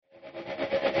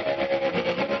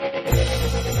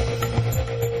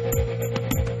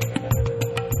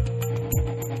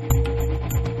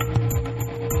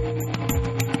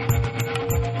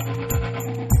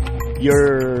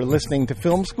You're listening to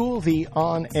Film School, the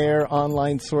on-air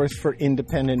online source for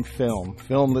independent film.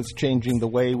 Film that's changing the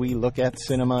way we look at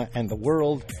cinema and the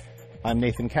world. I'm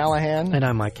Nathan Callahan. And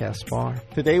I'm Mike Caspar.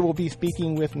 Today we'll be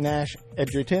speaking with Nash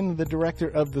Edgerton, the director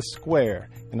of The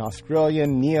Square, an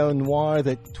Australian neo-noir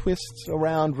that twists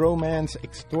around romance,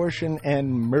 extortion,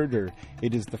 and murder.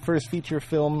 It is the first feature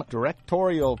film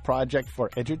directorial project for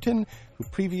Edgerton, who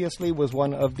previously was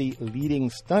one of the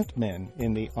leading stuntmen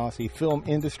in the Aussie film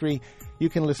industry. You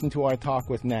can listen to our talk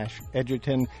with Nash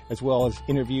Edgerton, as well as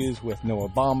interviews with Noah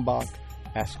Baumbach,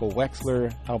 Haskell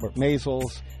Wexler, Albert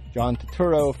Maysles, John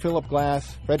Turturro, Philip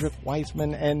Glass, Frederick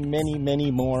Weissman, and many,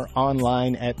 many more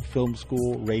online at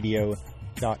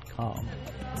filmschoolradio.com.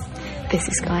 There's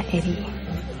this guy, Eddie,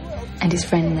 and his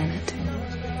friend Leonard.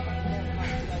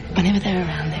 Whenever they're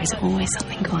around, there's always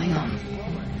something going on.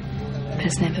 But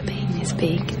it's never been this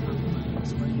big.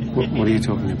 What are you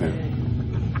talking about?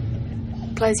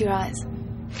 Close your eyes.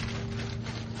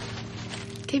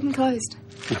 Keep them closed.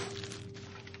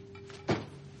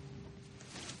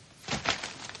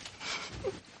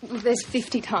 There's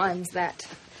 50 times that.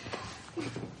 We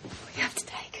have to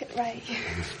take it, Ray.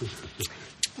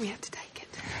 We have to take it.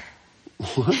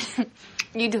 What?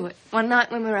 You do it. One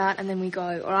night when we're out and then we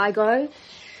go. Or I go,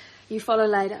 you follow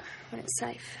later when it's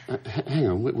safe. Hang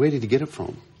on, where did you get it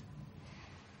from?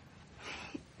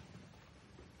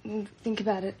 Think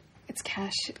about it. It's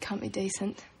cash. It can't be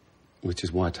decent. Which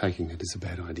is why taking it is a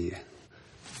bad idea.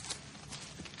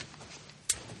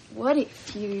 What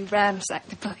if you ransack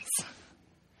the place?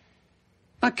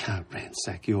 I can't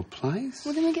ransack your place.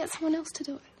 Well, then we get someone else to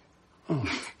do it. Oh.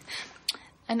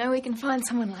 I know we can find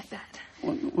someone like that.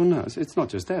 Well, no, it's not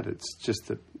just that. It's just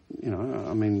that, you know,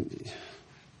 I mean,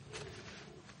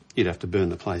 you'd have to burn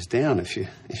the place down if you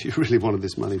really wanted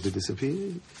this money to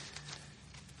disappear.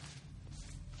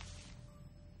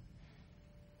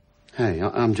 Hey,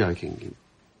 I'm joking.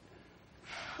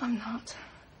 I'm not.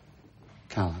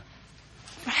 Carla.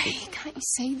 Ray, can't you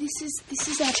see? This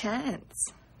is our chance.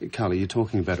 Carla, you're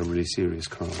talking about a really serious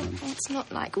crime. Well, it's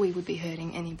not like we would be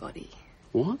hurting anybody.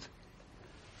 What?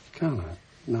 Carla,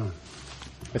 no.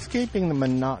 Escaping the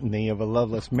monotony of a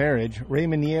loveless marriage,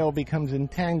 Raymond Yale becomes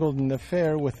entangled in an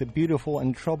affair with the beautiful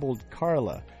and troubled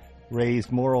Carla.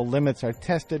 Ray's moral limits are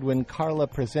tested when Carla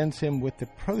presents him with the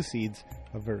proceeds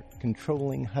of her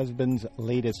controlling husband's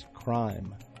latest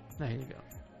crime. There you go.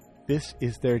 This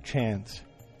is their chance.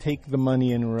 Take the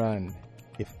money and run.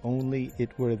 If only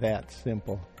it were that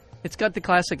simple. It's got the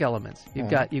classic elements.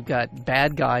 You've got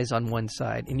bad guys on one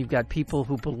side, and you've got people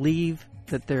who believe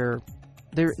that they're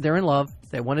in love.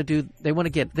 They want a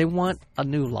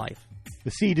new life. The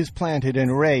seed is planted,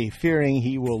 and Ray, fearing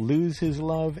he will lose his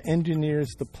love,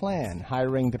 engineers the plan.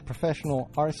 Hiring the professional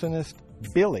arsonist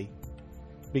Billy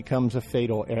becomes a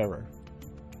fatal error.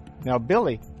 Now,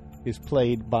 Billy is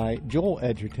played by Joel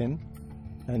Edgerton,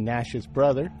 Nash's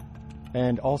brother,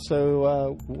 and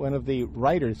also one of the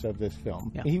writers of this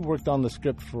film. Yeah. He worked on the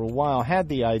script for a while, had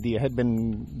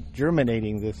been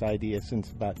germinating this idea since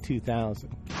about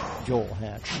 2000. Joel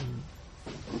had.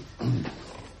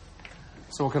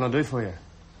 So what can I do for you?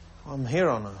 I'm here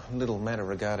on a little matter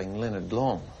regarding Leonard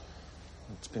Long.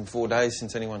 It's been 4 days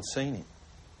since anyone's seen him.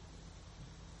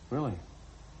 Really?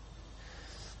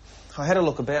 I had a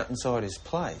look about inside his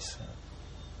place.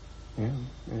 Yeah?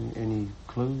 Any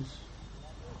clues?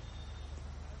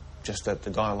 Just that the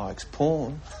guy likes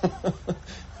porn. But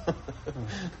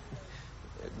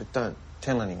don't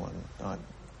tell anyone.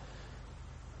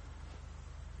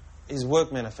 His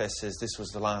work manifest says this was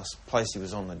the last place he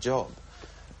was on the job.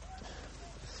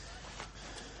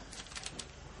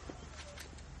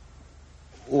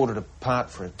 Ordered a part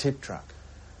for a tip truck.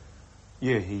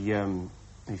 Yeah, he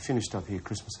finished up here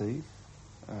Christmas Eve.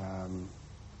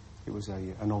 It was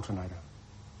an alternator.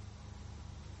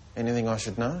 Anything I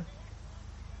should know?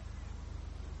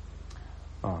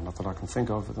 Oh, not that I can think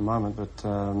of at the moment, but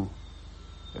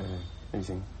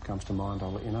anything comes to mind,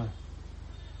 I'll let you know.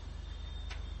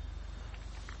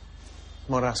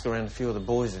 Might ask around a few of the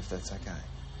boys if that's okay.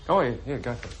 Oh, yeah,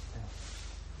 go for it.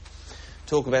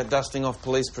 Talk about dusting off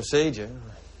police procedure.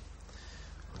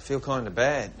 I feel kind of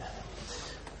bad.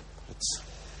 It's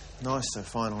nice to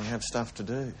finally have stuff to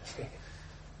do.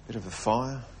 Bit of a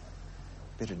fire,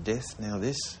 bit of death, now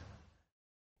this.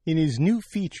 In his new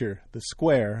feature, The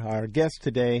Square, our guest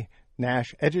today,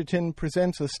 Nash Edgerton,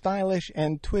 presents a stylish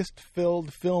and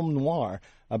twist-filled film noir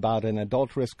about an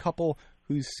adulterous couple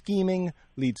whose scheming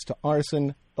leads to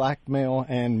arson, blackmail,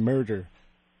 and murder.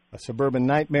 A suburban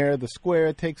nightmare, The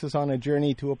Square takes us on a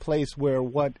journey to a place where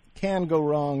what can go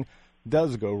wrong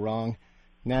does go wrong.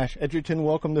 Nash Edgerton,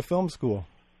 welcome to Film School.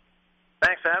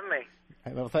 Thanks for having me.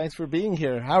 Well, thanks for being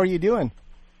here. How are you doing?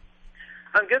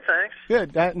 I'm good, thanks.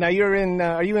 Good. Now you're in.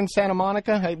 Are you in Santa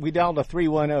Monica? We dialed a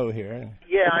 310 here.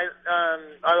 Yeah,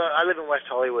 I live in West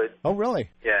Hollywood. Oh, really?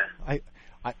 Yeah.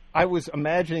 I was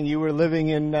imagining you were living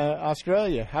in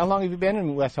Australia. How long have you been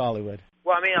in West Hollywood?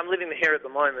 Well, I mean, I'm living here at the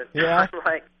moment. Yeah. I'm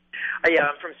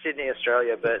from Sydney,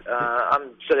 Australia, but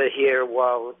I'm sort of here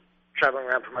while traveling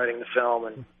around promoting the film,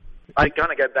 and I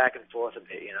kind of go back and forth a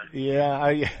bit, you know.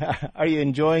 Yeah. Are you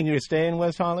enjoying your stay in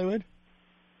West Hollywood?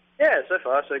 Yeah, so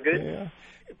far so good. Yeah.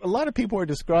 A lot of people are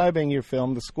describing your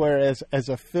film, The Square, as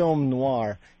a film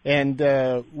noir, and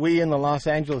we in the Los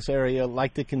Angeles area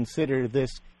like to consider this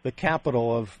the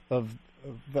capital of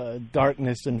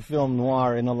darkness and film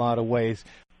noir in a lot of ways.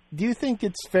 Do you think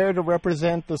it's fair to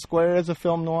represent The Square as a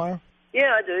film noir?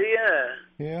 Yeah, I do. Yeah.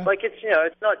 Yeah. Like it's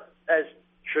it's not as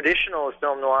traditional as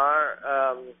film noir,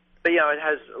 but it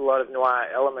has a lot of noir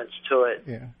elements to it.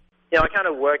 Yeah. I kind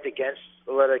of worked against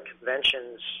a lot of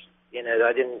conventions.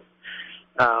 I didn't.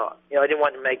 I didn't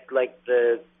want to make like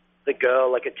the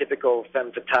girl like a typical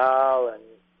femme fatale, and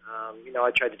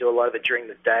I tried to do a lot of it during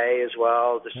the day as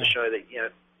well, just to show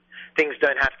that things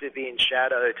don't have to be in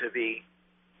shadow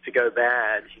to go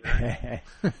bad.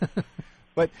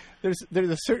 But there's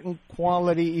a certain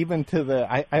quality even to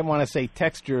the I want to say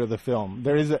texture of the film.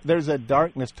 There's a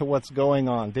darkness to what's going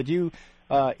on. Did you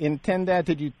intend that?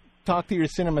 Did you talk to your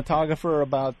cinematographer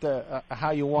about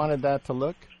how you wanted that to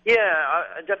look? Yeah,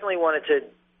 I definitely wanted to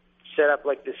set up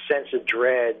like this sense of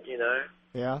dread,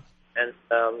 Yeah.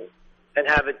 And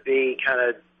have it be kind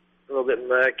of a little bit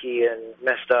murky and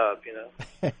messed up,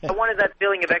 I wanted that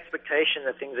feeling of expectation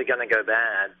that things are going to go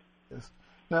bad. Yes.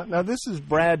 Now this is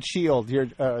Brad Shield, your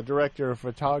director of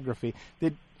photography.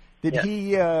 Did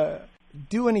he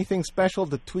do anything special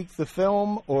to tweak the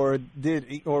film, or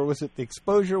was it the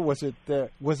exposure? Was it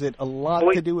a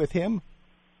lot to do with him?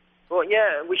 Well,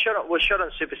 yeah, we shot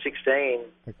on Super 16.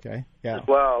 Okay, yeah. As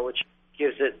well, which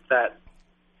gives it that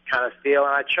kind of feel.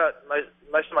 And I shot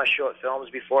most of my short films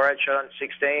before I shot on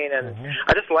 16, and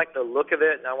I just liked the look of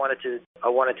it, and I wanted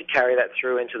to carry that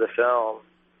through into the film.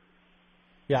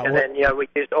 Yeah, and then we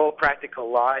used all practical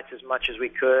lights as much as we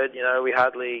could. We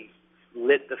hardly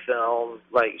lit the film,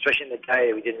 like especially in the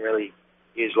day, we didn't really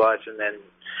use lights, and then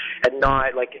at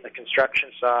night, like in the construction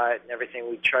site and everything,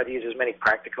 we try to use as many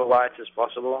practical lights as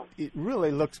possible. It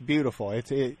really looks beautiful.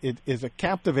 It is a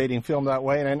captivating film that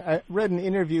way. And I read an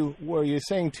interview where you're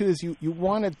saying, too, is you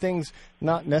wanted things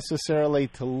not necessarily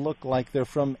to look like they're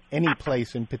from any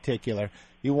place in particular.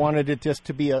 You wanted it just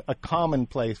to be a common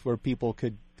place where people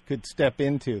could step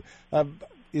into. I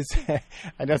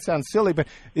know it sounds silly, but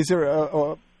is there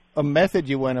a method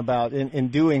you went about in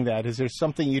doing that? Is there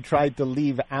something you tried to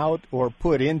leave out or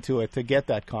put into it to get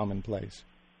that commonplace?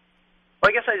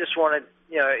 Well, I guess I just wanted,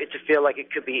 it to feel like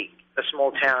it could be a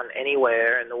small town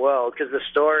anywhere in the world, because the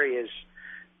story is,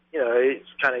 it's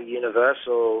kind of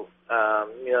universal.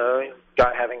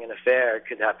 Guy having an affair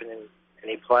could happen in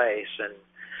any place, and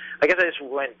I guess I just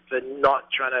went for not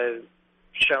trying to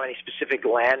show any specific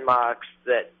landmarks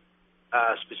that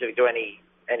are specific to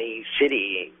any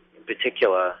city in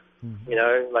particular.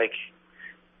 Like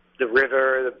the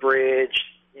river, the bridge,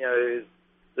 the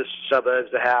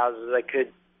suburbs, the houses.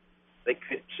 They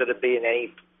could sort of be in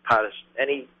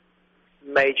any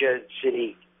major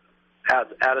city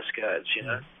outer skirts.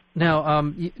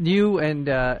 Now, you and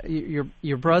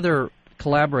your brother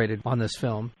collaborated on this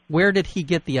film. Where did he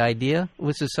get the idea?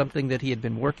 Was this something that he had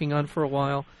been working on for a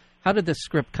while? How did the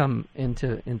script come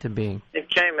into being? It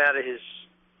came out of his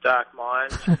dark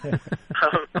mind.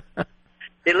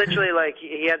 It literally,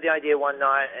 he had the idea one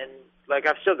night, and,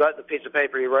 I've still got the piece of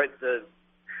paper he wrote the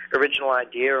original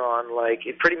idea on.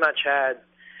 It pretty much had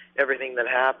everything that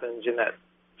happens in that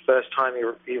first time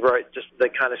he wrote, just the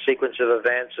kind of sequence of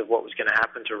events of what was going to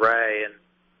happen to Ray, and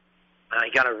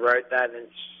he kind of wrote that and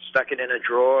stuck it in a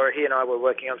drawer. He and I were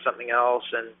working on something else,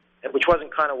 and which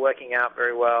wasn't kind of working out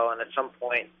very well, and at some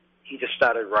point he just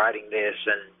started writing this,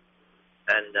 and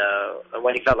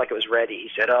when he felt like it was ready, he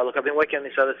said, "Oh, look, I've been working on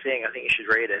this other thing. I think you should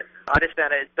read it." I just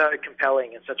found it so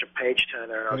compelling and such a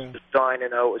page-turner, and I was just dying to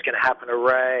know what was going to happen to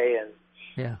Ray, and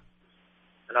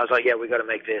I was like, "Yeah, we got to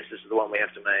make this. This is the one we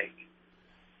have to make."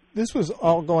 This was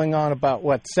all going on about,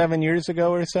 7 years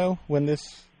ago or so, when this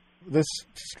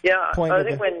point? I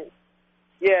think when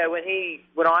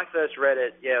I first read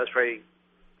it, it was probably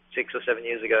 6 or 7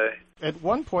 years ago. At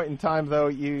one point in time, though,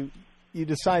 you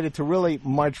decided to really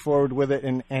march forward with it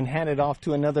and hand it off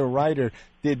to another writer.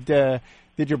 Did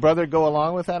your brother go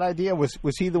along with that idea?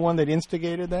 Was he the one that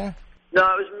instigated that? No,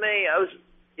 it was me.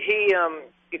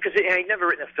 Because he'd never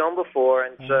written a film before,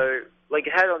 and so like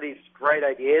it had all these great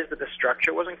ideas, but the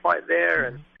structure wasn't quite there.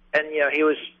 And you know, he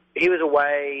was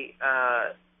away.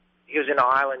 He was in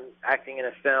Ireland acting in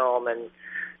a film, and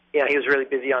you know, he was really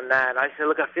busy on that. And I said,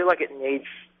 look, I feel like it needs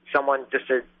someone just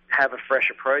to have a fresh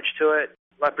approach to it.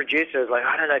 My producer was like,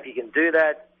 I don't know if you can do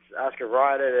that. Ask a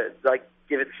writer to like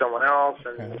give it to someone else.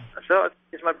 And I said, oh,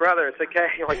 it's my brother. It's okay.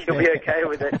 Like he'll be okay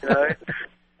with it, you know.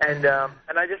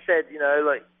 And I just said, you know,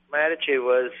 like my attitude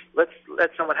was, let's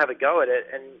let someone have a go at it.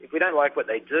 And if we don't like what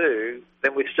they do,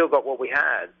 then we've still got what we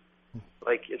had.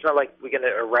 Like it's not like we're going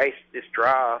to erase this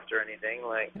draft or anything.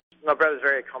 Like my brother's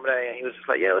very accommodating. He was just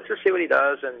like, yeah, let's just see what he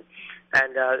does. And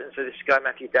so this guy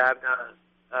Matthew Dabner,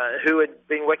 who had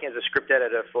been working as a script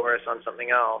editor for us on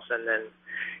something else, and then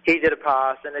he did a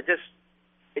pass, and it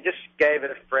just gave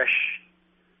it a fresh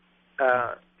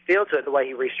feel to it, the way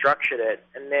he restructured it,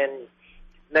 and then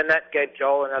that gave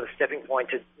Joel another stepping point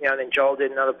to, you know, and then Joel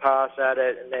did another pass at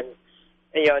it, and then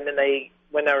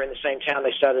when they were in the same town,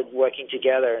 they started working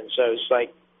together, and so it's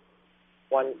like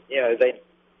one, you know, they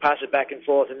pass it back and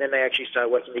forth, and then they actually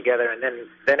started working together, and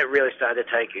then it really started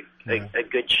to take a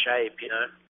good shape, you know.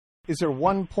 Is there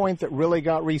one point that really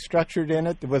got restructured in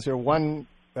it? Was there one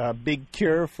big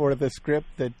cure for the script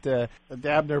that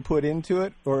Dabner put into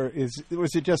it, or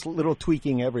was it just little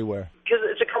tweaking everywhere? Because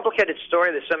it's a complicated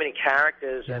story. There's so many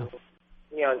characters and,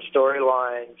 you know, and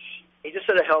storylines. He just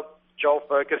sort of helped Joel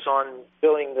focus on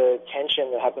building the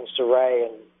tension that happens to Ray,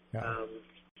 and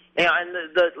and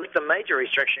the major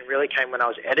restructuring really came when I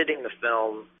was editing the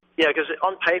film. Yeah, because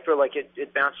on paper, like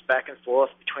it bounced back and forth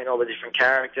between all the different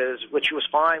characters, which was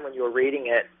fine when you were reading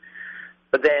it.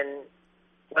 But then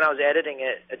when I was editing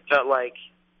it, it felt like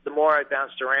the more I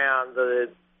bounced around,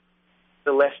 the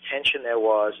less tension there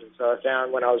was. And so I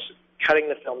found when I was cutting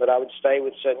the film that I would stay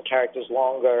with certain characters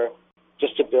longer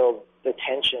just to build the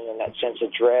tension and that sense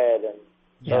of dread. And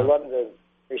so a lot of the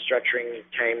restructuring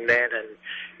came then. And,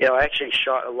 you know, I actually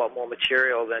shot a lot more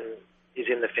material than is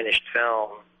in the finished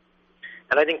film.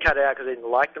 And I didn't cut it out because I didn't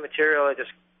like the material. I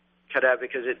just cut it out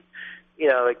because it, you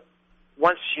know, like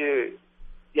once you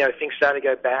know, things started to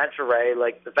go bad for Ray,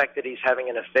 like the fact that he's having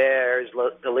an affair is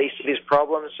the least of his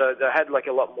problems. So I had like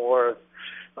a lot more,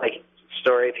 like,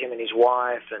 story of him and his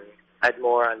wife, and had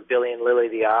more on Billy and Lily,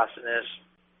 the arsonist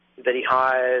that he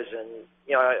hires. And,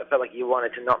 you know, I felt like you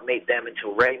wanted to not meet them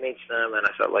until Ray meets them. And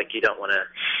I felt like you don't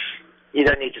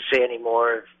need to see any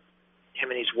more of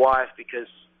him and his wife, because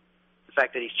the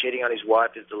fact that he's cheating on his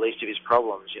wife is the least of his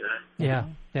problems, you know. Yeah,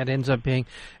 that ends up being,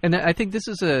 and I think this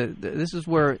is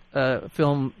where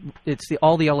film, it's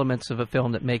all the elements of a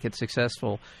film that make it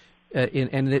successful,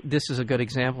 and this is a good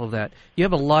example of that. You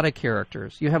have a lot of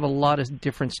characters, you have a lot of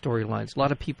different storylines, a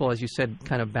lot of people, as you said,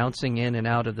 kind of bouncing in and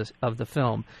out of the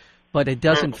film, but it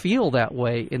doesn't feel that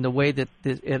way in the way that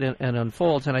it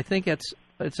unfolds, and I think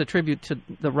it's a tribute to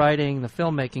the writing, the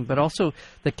filmmaking, but also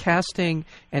the casting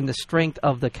and the strength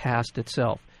of the cast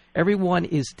itself. Everyone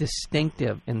is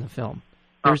distinctive in the film.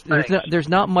 There's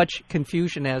not much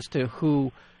confusion as to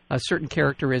who a certain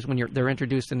character is when they're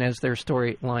introduced and as their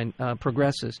storyline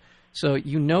progresses. So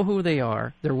you know who they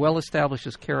are. They're well established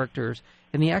as characters,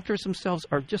 and the actors themselves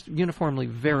are just uniformly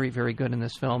very, very good in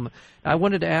this film. I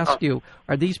wanted to ask you: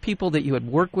 are these people that you had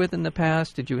worked with in the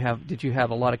past? Did you have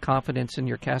a lot of confidence in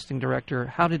your casting director?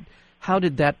 How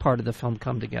did that part of the film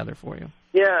come together for you?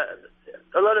 Yeah,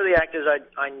 a lot of the actors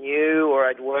I knew or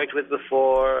I'd worked with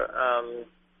before.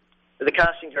 The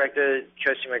casting director,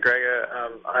 Kirsty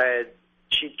McGregor,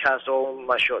 she'd cast all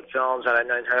my short films, and I'd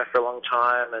known her for a long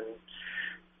time.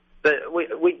 But we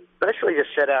basically just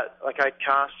set out, like, I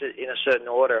cast it in a certain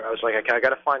order. I was like, okay, I got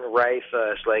to find Ray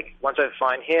first. Like, once I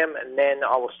find him, and then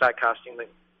I will start casting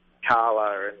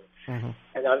Carla.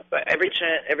 And every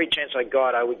chance I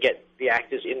got, I would get the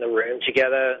actors in the room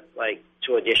together, like,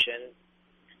 to audition.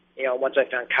 You know, once I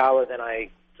found Carla, then I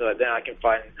can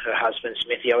find her husband,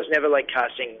 Smithy. I was never, like,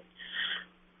 casting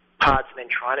parts and then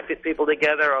trying to fit people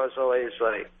together. I was always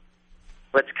like,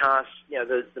 let's cast, you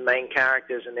know, the main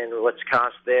characters, and then let's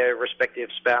cast their respective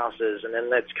spouses, and then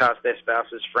let's cast their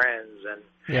spouses' friends, and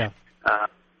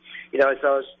you know, so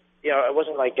I was, you know, it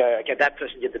wasn't like okay, that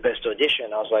person did the best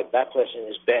audition. I was like, that person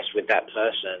is best with that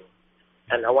person,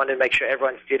 and I wanted to make sure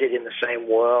everyone fitted in the same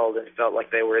world and felt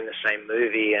like they were in the same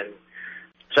movie, and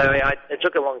so it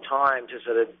took a long time to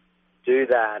sort of do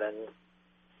that, and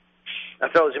I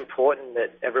felt it was important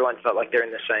that everyone felt like they're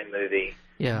in the same movie.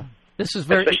 Yeah. This is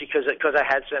very... Especially because I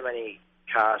had so many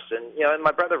casts. And, you know, and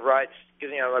my brother writes,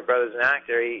 because, you know, my brother's an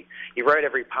actor, he wrote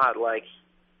every part like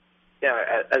you know,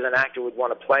 as an actor would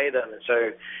want to play them. And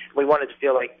so we wanted to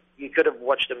feel like you could have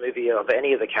watched a movie of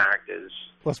any of the characters.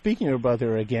 Well, speaking of your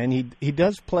brother again, he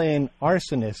does play an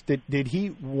arsonist. Did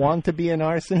he want to be an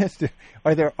arsonist?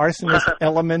 Are there arsonist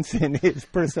elements in his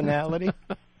personality?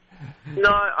 No,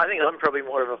 I think I'm probably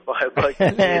more of a fire bloke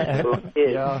than he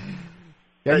is. Yeah.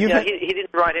 Yeah, he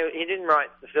didn't write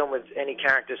the film with any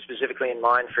character specifically in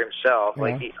mind for himself. Yeah.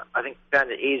 Like I think he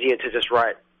found it easier to just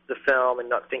write the film and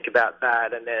not think about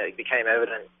that. And then it became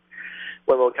evident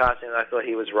when we were casting that I thought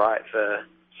he was right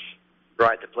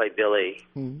to play Billy.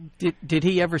 Did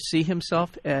he ever see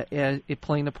himself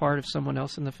playing the part of someone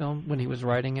else in the film when he was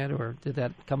writing it, or did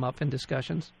that come up in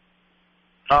discussions?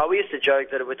 We used to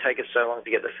joke that it would take us so long to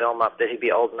get the film up that he'd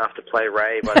be old enough to play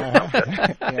Ray by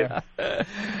the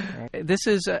time. This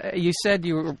is, you said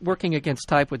you were working against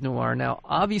type with noir. Now,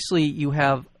 obviously, you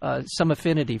have some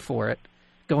affinity for it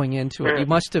going into it. You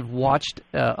must have watched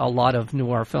a lot of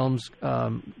noir films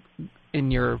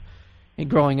in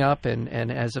growing up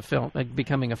and as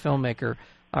becoming a filmmaker.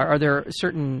 Are there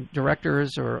certain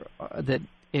directors or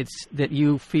that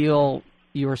you feel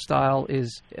your style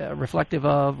is reflective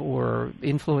of or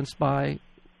influenced by?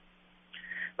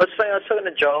 I was talking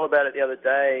to Joel about it the other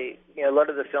day. You know, a lot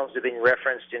of the films have been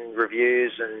referenced in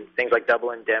reviews and things like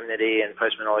Double Indemnity and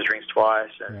Postman Always Rings Twice.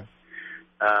 And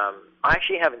I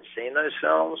actually haven't seen those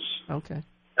films. Okay.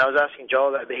 I was asking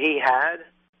Joel that, but he had.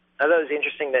 I thought it was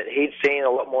interesting that he'd seen a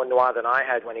lot more noir than I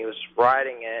had when he was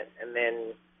writing it, and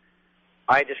then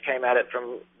I just came at it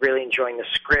from really enjoying the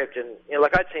script. And you know,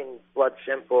 like I'd seen Blood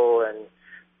Simple and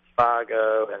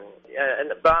Fargo,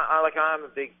 but I'm a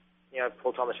big, you know,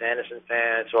 Paul Thomas Anderson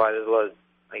fan, so there's a lot of,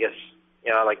 I guess,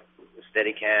 you know, I like the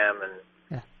Steadicam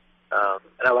and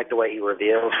I like the way he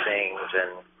reveals things,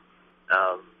 and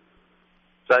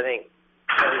so I think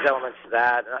there's elements to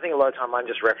that, and I think a lot of time I'm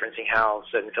just referencing how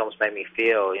certain films made me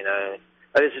feel. You know,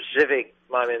 there's a specific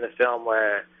moment in the film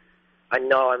where I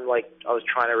know I was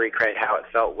trying to recreate how it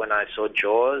felt when I saw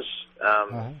Jaws,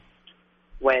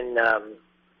 when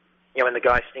when the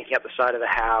guy's sneaking up the side of the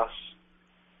house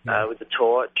with the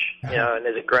torch, you know, and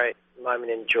there's a great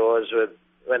moment in Jaws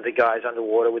when the guy's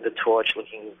underwater with the torch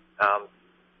looking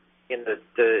in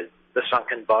the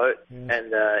sunken boat,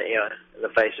 and you know, the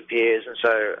face appears, and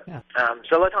so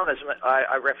a lot of times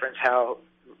I reference how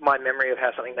my memory of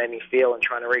how something made me feel and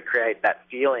trying to recreate that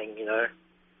feeling, you know.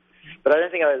 But I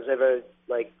don't think I was ever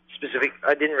specific.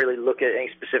 I didn't really look at any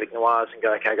specific noirs and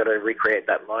go, okay, I got to recreate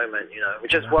that moment, you know,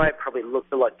 which is why it probably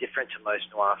looked a lot different to most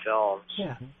noir films.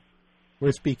 Yeah.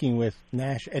 We're speaking with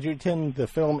Nash Edgerton. The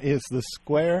film is The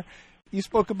Square. You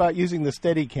spoke about using the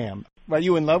Steadicam. Are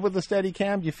you in love with the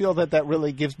Steadicam? Do you feel that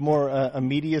really gives more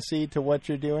immediacy to what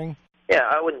you're doing? Yeah,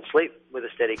 I wouldn't sleep with a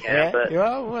Steadicam, but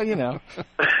well, you know.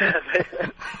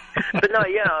 But no,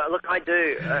 yeah, look, I do.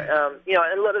 You know,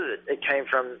 a lot of it came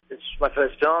from, it's my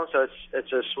first film, so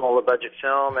it's a smaller budget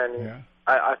film, and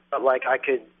I felt like I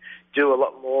could do a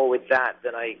lot more with that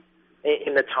than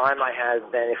in the time I had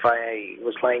than if I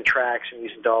was playing tracks and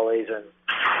using dollies, and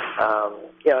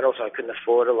and also I couldn't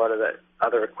afford a lot of that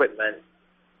other equipment.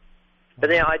 But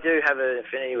then I do have an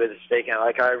affinity with the Steadicam.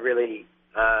 Like I really,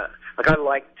 I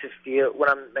like to feel when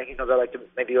I'm making films. I like to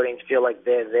make the audience feel like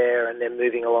they're there and they're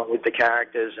moving along with the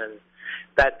characters, and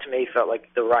that to me felt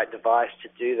like the right device to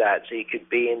do that. So you could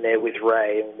be in there with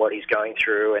Ray and what he's going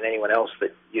through, and anyone else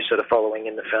that you're sort of following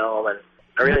in the film. And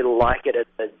I really like it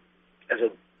as a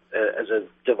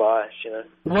device, you know.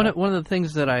 One of the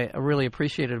things that I really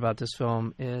appreciated about this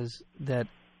film is that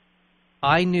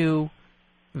I knew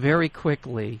very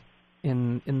quickly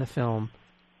in the film,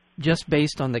 just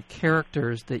based on the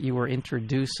characters that you were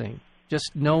introducing, just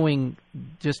knowing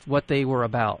just what they were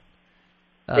about,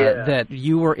 that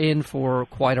you were in for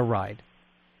quite a ride.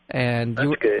 And you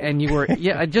were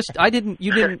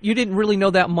you didn't really know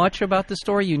that much about the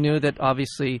story. You knew that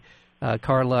obviously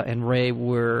Carla and Ray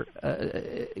were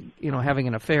having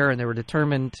an affair, and they were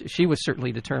determined. She was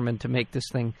certainly determined to make this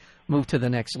thing move to the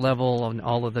next level, and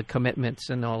all of the commitments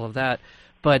and all of that.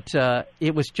 But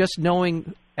it was just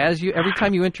knowing every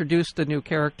time you introduced a new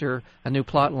character, a new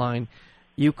plot line,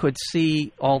 you could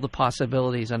see all the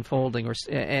possibilities unfolding,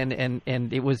 and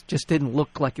it was just didn't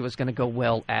look like it was going to go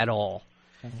well at all.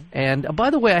 Mm-hmm. And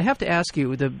by the way, I have to ask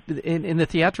you, in the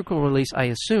theatrical release, I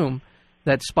assume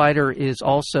that Spider is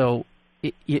also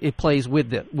it plays with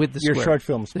the your Square. Short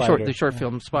film Spider, the short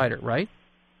film Spider, right?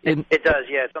 It does,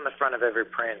 yeah. It's on the front of every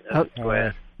print of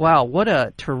Square. Wow, what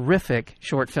a terrific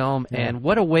short film, and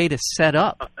what a way to set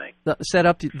up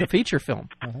the feature film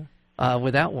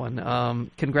with that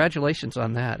one. Congratulations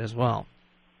on that as well.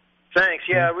 Thanks.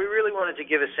 Yeah, we really wanted to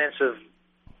give a sense of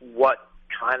what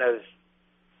kind of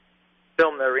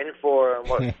film they're in for and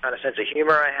what kind of sense of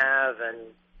humor I have, and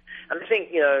I think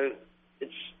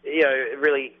it's it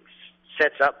really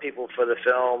sets up people for the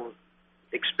film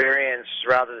experience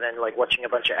rather than like watching a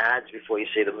bunch of ads before you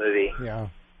see the movie. Yeah,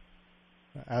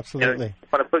 absolutely.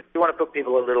 You want to put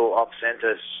people a little off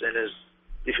center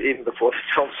even before the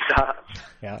film starts.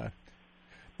 Yeah.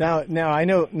 Now I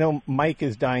know Mike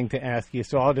is dying to ask you,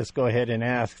 so I'll just go ahead and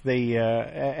ask.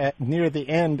 Near the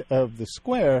end of The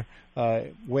Square,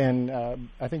 when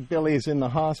I think Billy is in the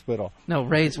hospital. No,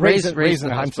 Ray's in the I'm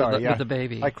hospital sorry, with the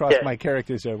baby. I crossed my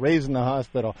characters there. Ray's in the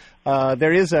hospital.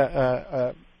 There is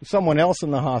someone else in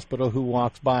the hospital who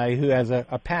walks by who has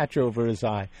a patch over his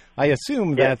eye. I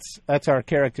assume that's our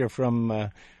character from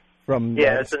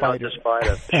it's a nod to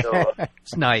Spider, for sure.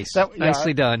 It's nice.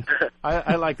 Nicely done.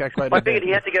 I like that quite a bit. I figured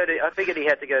he had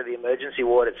to go to the emergency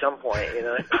ward at some point,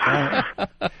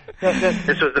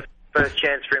 This was the first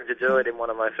chance for him to do it in one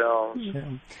of my films.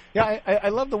 Yeah, I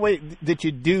love the way that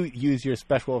you do use your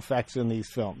special effects in these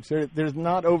films. They're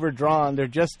not overdrawn. They're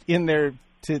just in there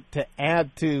to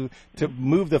add to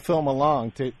move the film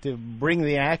along, to bring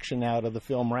the action out of the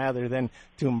film rather than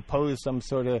to impose some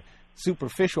sort of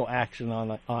superficial action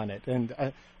on it, and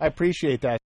I appreciate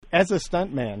that. As a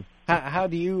stuntman, how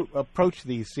do you approach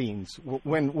these scenes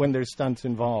when there's stunts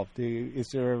involved? Is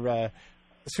there a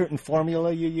certain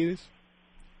formula you use?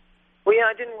 Well, yeah,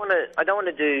 I didn't want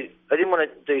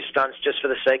to do stunts just for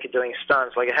the sake of doing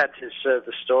stunts. Like, I had to serve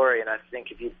the story, and I think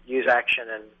if you use action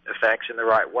and effects in the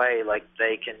right way, like,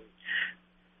 they can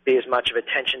be as much of a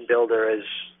tension builder as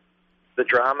the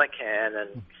drama can,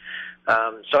 and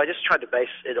so I just tried to base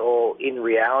it all in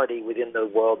reality within the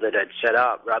world that I'd set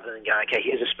up, rather than going, okay,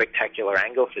 here's a spectacular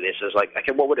angle for this. I was like,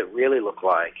 okay, what would it really look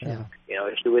like? Yeah.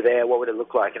 If you were there, what would it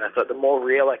look like? And I thought the more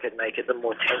real I could make it, the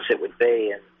more tense it would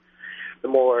be, and the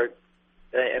more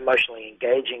emotionally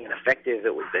engaging and effective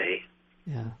it would be.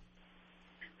 Yeah.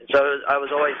 And so I was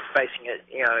always basing it,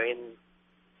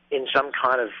 in some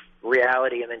kind of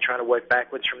reality, and then trying to work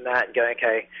backwards from that and going,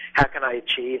 okay, how can I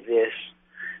achieve this?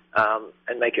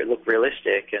 And make it look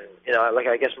realistic. And,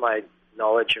 I guess my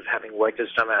knowledge of having worked as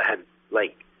someone, I had,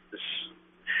 this,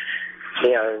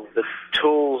 the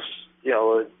tools,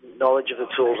 knowledge of the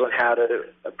tools on how to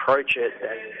approach it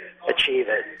and achieve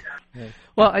it. Yeah.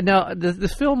 Well, now, the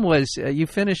film was, you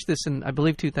finished this in, I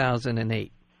believe,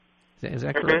 2008. Is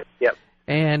that correct? Mm-hmm. Yep.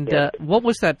 And what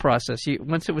was that process?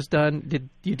 Once it was done, did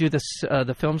you do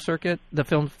the film circuit, the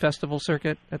film festival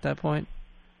circuit at that point?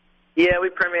 Yeah, we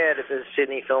premiered at the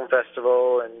Sydney Film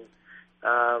Festival,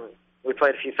 and we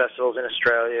played a few festivals in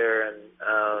Australia,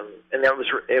 and then it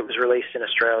was released in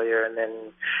Australia, and then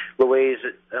Louise,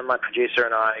 my producer,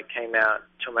 and I came out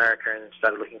to America and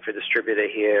started looking for a distributor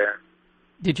here.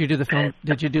 Did you do the film?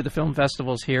 Did you do the film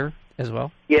festivals here as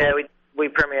well? Yeah, we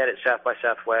premiered at South by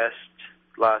Southwest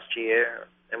last year,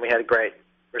 and we had a great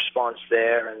response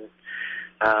there, and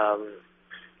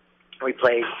we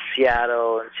played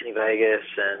Seattle and Sydney, Vegas,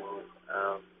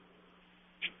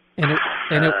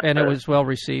 and it was well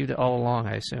received all along,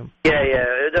 I assume. Yeah.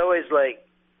 It always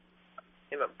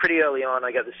pretty early on,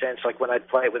 I got the sense when I'd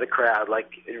play it with a crowd,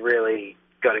 it really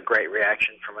got a great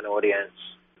reaction from an audience.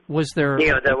 Was there?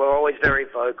 They were always very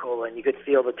vocal, and you could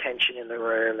feel the tension in the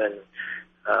room. And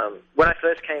when I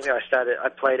first came here, I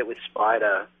played it with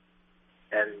Spider,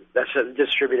 and that's a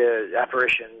distributor,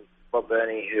 Apparition, Bob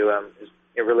Burney, who is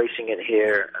releasing it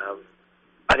here.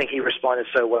 I think he responded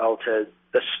so well to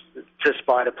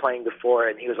Spider playing before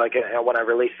it, and he was like, when I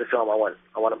release the film, I want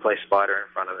to play Spider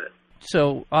in front of it.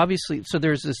 So obviously,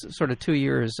 there's this sort of 2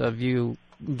 years of you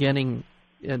getting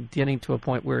to a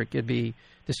point where it could be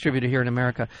distributed here in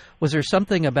America. Was there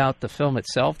something about the film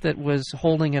itself that was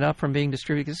holding it up from being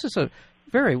distributed? Because this is a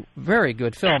very, very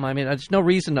good film. I mean, there's no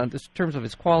reason in terms of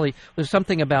its quality. Was there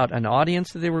something about an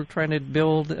audience that they were trying to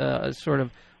build, Go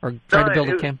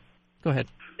ahead.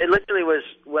 It literally was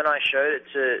when I showed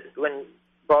it when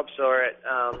Bob saw it,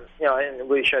 and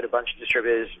we showed a bunch of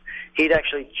distributors. He'd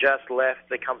actually just left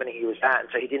the company he was at, and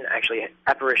so he didn't actually,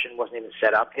 Apparition wasn't even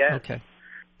set up yet. Okay.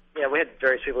 We had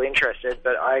various people interested,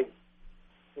 but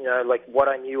what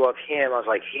I knew of him, I was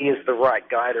like, he is the right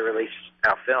guy to release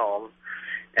our film,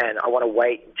 and I want to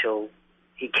wait until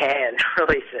he can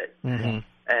release it. Mm-hmm.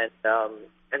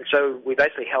 And so we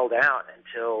basically held out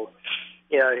until,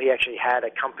 he actually had a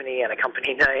company and a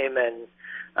company name, and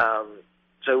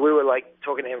so we were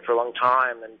talking to him for a long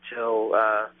time until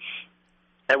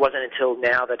it wasn't until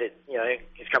now that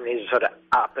his company is sort of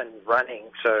up and running.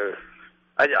 So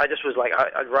I just was like,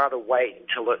 I'd rather wait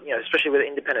until especially with an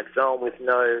independent film with an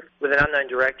unknown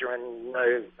director and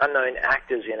no unknown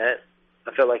actors in it.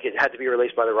 I felt like it had to be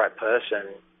released by the right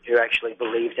person, who actually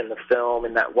believed in the film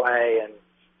in that way, and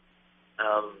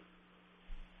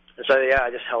so I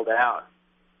just held out.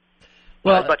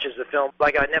 Well, as much as the film,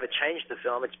 like I never changed the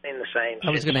film. It's been the same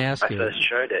I was since going to ask I you. first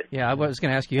showed it. Yeah, I was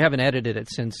going to ask you. You haven't edited it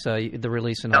since the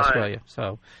release in Australia,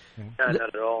 so. No,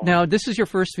 not at all. Now, this is your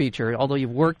first feature, although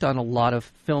you've worked on a lot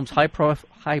of films,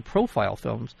 high-profile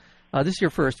films. This is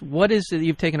your first. What is it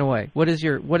you've taken away? What is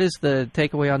the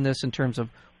takeaway on this in terms of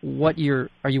are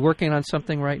you working on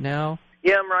something right now?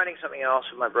 Yeah, I'm writing something else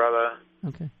with my brother.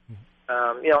 Okay.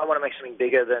 I want to make something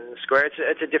bigger than Square.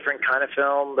 It's a different kind of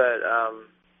film, but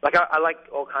I like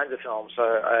all kinds of films, so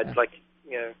I'd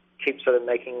keep sort of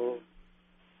making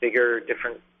bigger,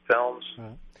 different films.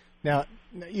 Now,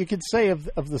 you could say of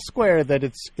the Square that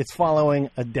it's following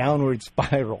a downward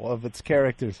spiral of its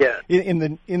characters. Yeah. In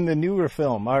the newer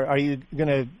film, are you going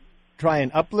to try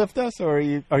and uplift us, or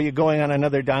are you going on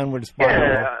another downward spiral?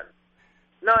 Yeah.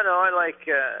 No, I like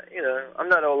I'm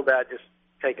not all about just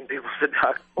taking people to the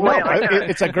dark.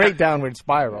 It's a great downward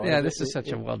spiral. Yeah, this is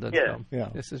such a well done film. Yeah.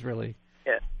 This is really.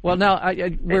 Yeah. Well, now I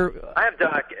have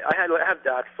dark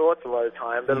thoughts a lot of the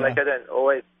time, but I don't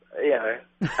always. I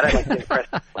don't like to impress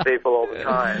people all the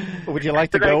time. Would you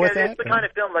like to go with that? It's the kind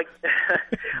of film, I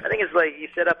think it's like you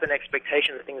set up an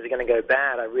expectation that things are going to go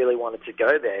bad. I really wanted to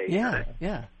go there. Yeah.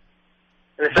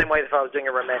 In the same way, if I was doing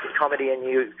a romantic comedy and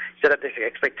you set up this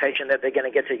expectation that they're going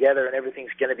to get together and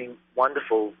everything's going to be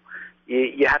wonderful,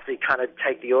 you have to kind of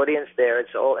take the audience there.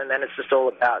 And then it's just all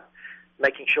about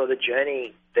making sure the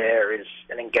journey there is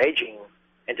an engaging,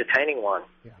 entertaining one.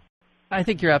 Yeah. I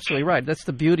think you're absolutely right. That's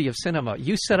the beauty of cinema.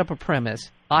 You set up a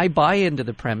premise, I buy into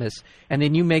the premise, and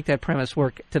then you make that premise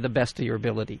work to the best of your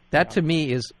ability. That, to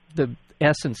me, is the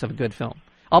essence of a good film.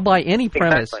 I'll buy any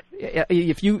premise. Exactly.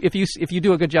 If you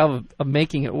do a good job of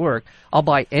making it work, I'll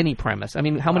buy any premise. I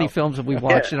mean, how many films have we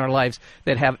watched in our lives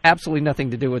that have absolutely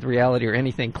nothing to do with reality or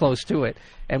anything close to it,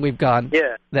 and we've gone,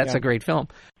 that's a great film.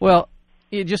 Well,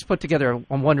 you just put together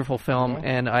a wonderful film,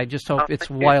 and I just hope it's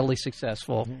wildly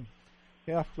successful. Mm-hmm.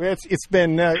 Yeah, it's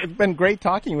been great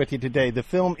talking with you today. The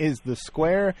film is The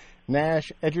Square.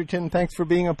 Nash Edgerton, thanks for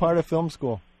being a part of Film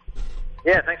School.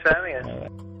 Yeah, thanks for having us. All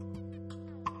right.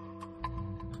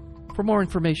 For more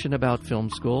information about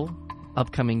Film School,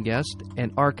 upcoming guests,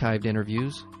 and archived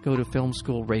interviews, go to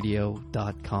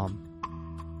filmschoolradio.com.